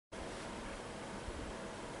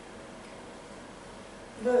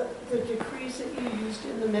The decrees that you used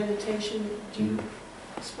in the meditation, do you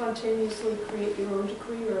spontaneously create your own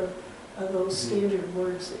decree, or are those standard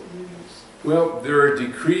words that you use? Well, there are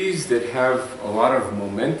decrees that have a lot of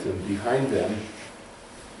momentum behind them,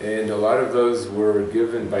 and a lot of those were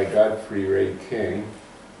given by Godfrey Ray King,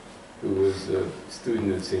 who was a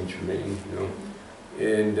student of Saint Germain, you know.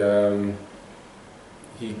 And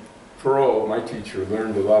Pearl, my teacher,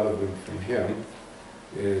 learned a lot of them from him,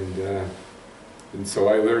 and so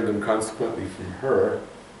I learned them consequently from her,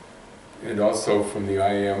 and also from the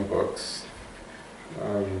I Am books.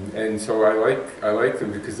 And so I like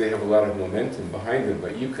them because they have a lot of momentum behind them,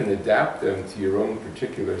 but you can adapt them to your own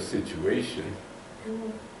particular situation.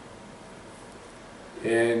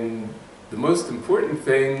 And the most important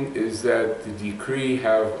thing is that the decree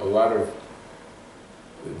have a lot of,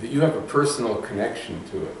 that you have a personal connection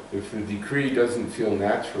to it. If the decree doesn't feel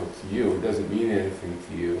natural to you, or doesn't mean anything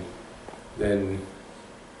to you, then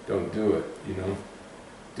don't do it, you know.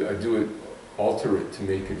 Do it, alter it to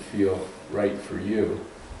make it feel right for you.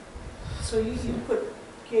 So you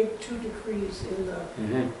gave 2 decrees in the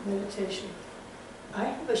meditation. I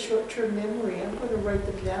have a short-term memory. I'm going to write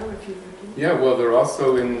them down if you would. Yeah, well, they're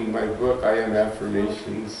also in my book, I Am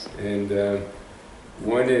Affirmations, and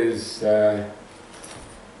one is, you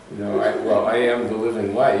know, I am the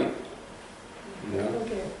living light, you know,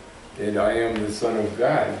 okay. And I am the Son of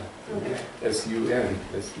God, okay. S-U-N,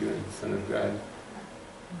 the Son of God.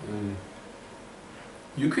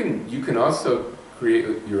 You can also create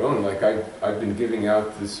your own. Like I've been giving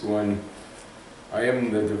out this one, I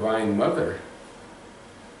am the Divine Mother.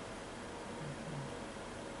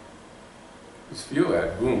 Just feel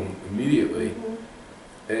that, boom, immediately.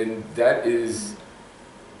 And that is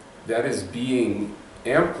being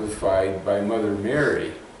amplified by Mother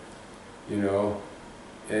Mary, you know.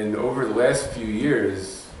 And over the last few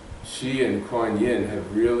years, she and Kuan Yin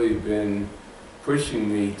have really been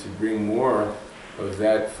pushing me to bring more of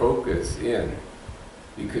that focus in,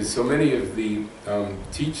 because so many of the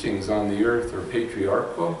teachings on the earth are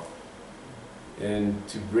patriarchal, and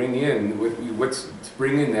to bring in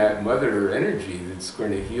that mother energy that's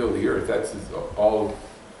going to heal the earth. That's all.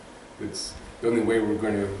 It's the only way we're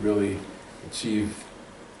going to really achieve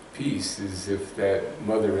peace is if that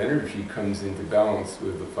mother energy comes into balance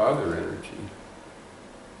with the father energy.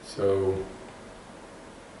 So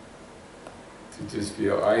to just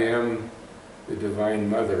feel, I am the Divine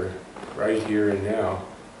Mother right here and now,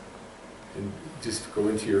 and just go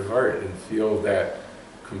into your heart and feel that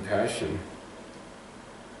compassion.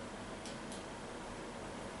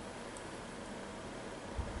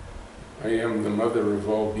 I am the mother of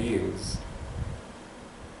all beings.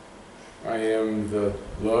 I am the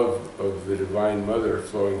love of the Divine Mother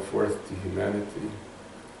flowing forth to humanity.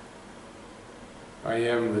 I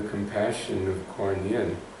am the compassion of Kuan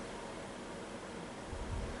Yin.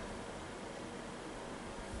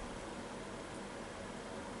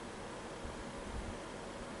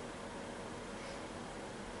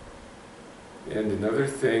 And another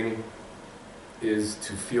thing is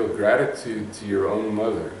to feel gratitude to your own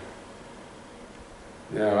mother.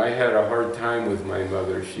 Now, I had a hard time with my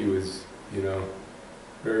mother. She was, you know,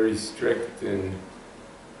 very strict, and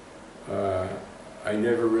I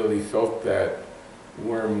never really felt that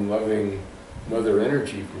warm, loving mother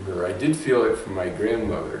energy from her. I did feel it from my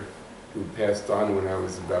grandmother, who passed on when I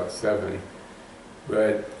was about 7.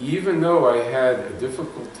 But even though I had a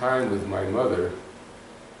difficult time with my mother,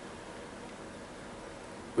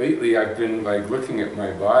 lately I've been like looking at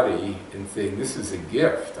my body and saying, this is a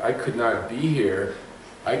gift. I could not be here.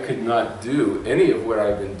 I could not do any of what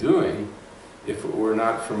I've been doing if it were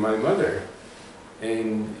not for my mother.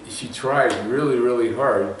 And she tried really, really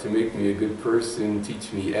hard to make me a good person,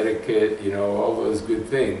 teach me etiquette, you know, all those good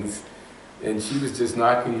things. And she was just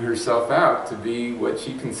knocking herself out to be what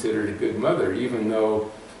she considered a good mother, even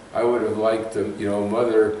though I would have liked a, you know,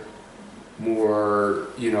 mother more,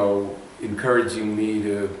 you know, encouraging me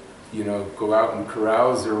to, you know, go out and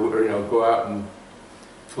carouse or you know, go out and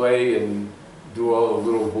play and do all the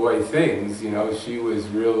little boy things. You know, she was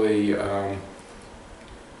really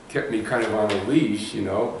kept me kind of on a leash, you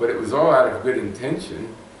know, but it was all out of good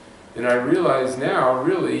intention. And I realize now,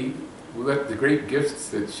 really, the great gifts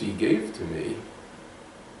that she gave to me.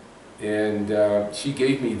 And she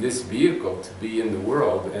gave me this vehicle to be in the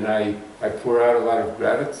world, and I pour out a lot of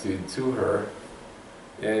gratitude to her.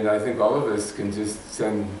 And I think all of us can just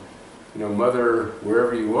send, you know, Mother,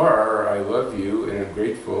 wherever you are, I love you, and I'm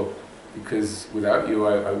grateful, because without you,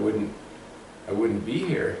 I wouldn't be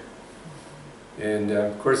here. And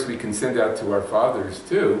of course, we can send out to our fathers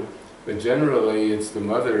too, but generally, it's the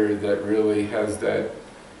mother that really has that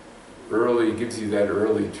early, gives you that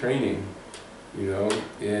early training, you know.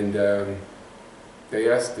 And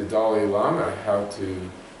they asked the Dalai Lama how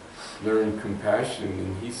to learn compassion,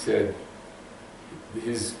 and he said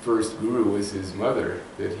his first guru was his mother,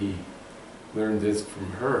 that he learned this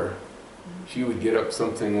from her. She would get up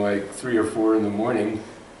something like 3 or 4 in the morning,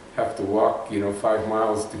 have to walk, 5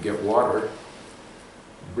 miles to get water,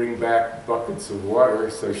 bring back buckets of water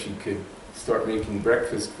so she could start making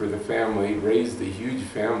breakfast for the family, raised a huge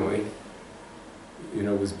family,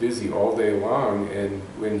 was busy all day long. And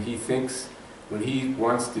when he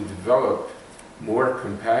wants to develop more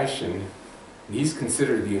compassion, and he's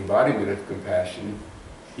considered the embodiment of compassion,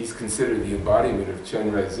 he's considered the embodiment of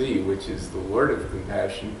Chenrezig, which is the Lord of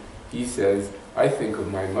compassion. He says, I think of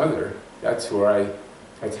my mother. That's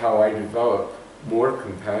how I develop more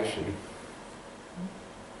compassion.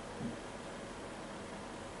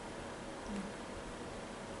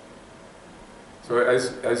 So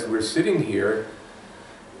as we're sitting here,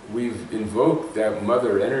 we've invoked that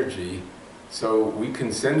mother energy, so we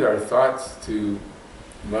can send our thoughts to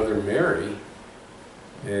Mother Mary,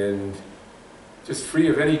 and just free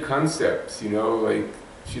of any concepts, like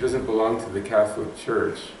she doesn't belong to the Catholic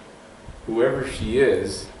Church. Whoever she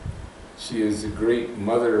is a great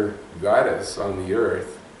mother goddess on the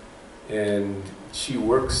earth, and she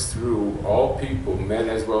works through all people, men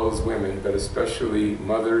as well as women, but especially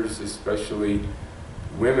mothers, especially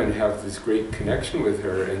women have this great connection with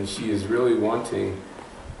her, and she is really wanting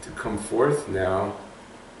to come forth now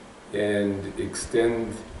and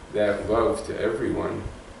extend that love to everyone.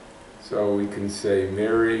 So we can say,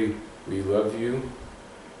 Mary, we love you.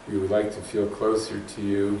 We would like to feel closer to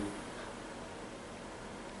you.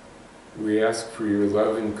 We ask for your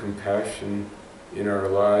love and compassion in our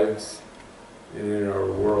lives and in our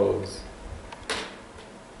worlds.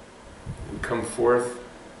 We come forth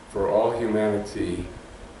for all humanity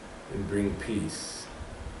and bring peace.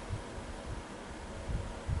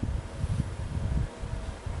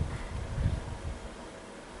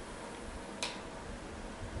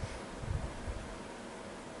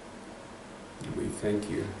 We thank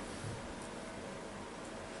you.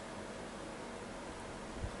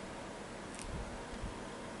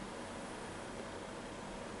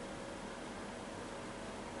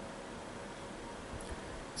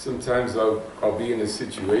 Sometimes I'll be in a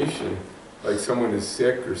situation, like someone is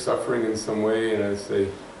sick or suffering in some way, and I say,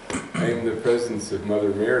 I am the presence of Mother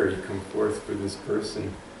Mary, come forth for this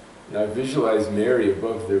person. And I visualize Mary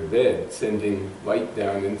above their bed, sending light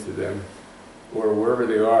down into them. Or wherever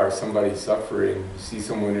they are, somebody suffering, you see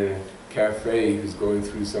someone in a cafe who's going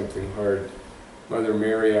through something hard. Mother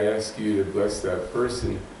Mary, I ask you to bless that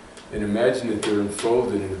person, and imagine that they're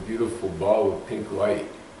enfolded in a beautiful ball of pink light.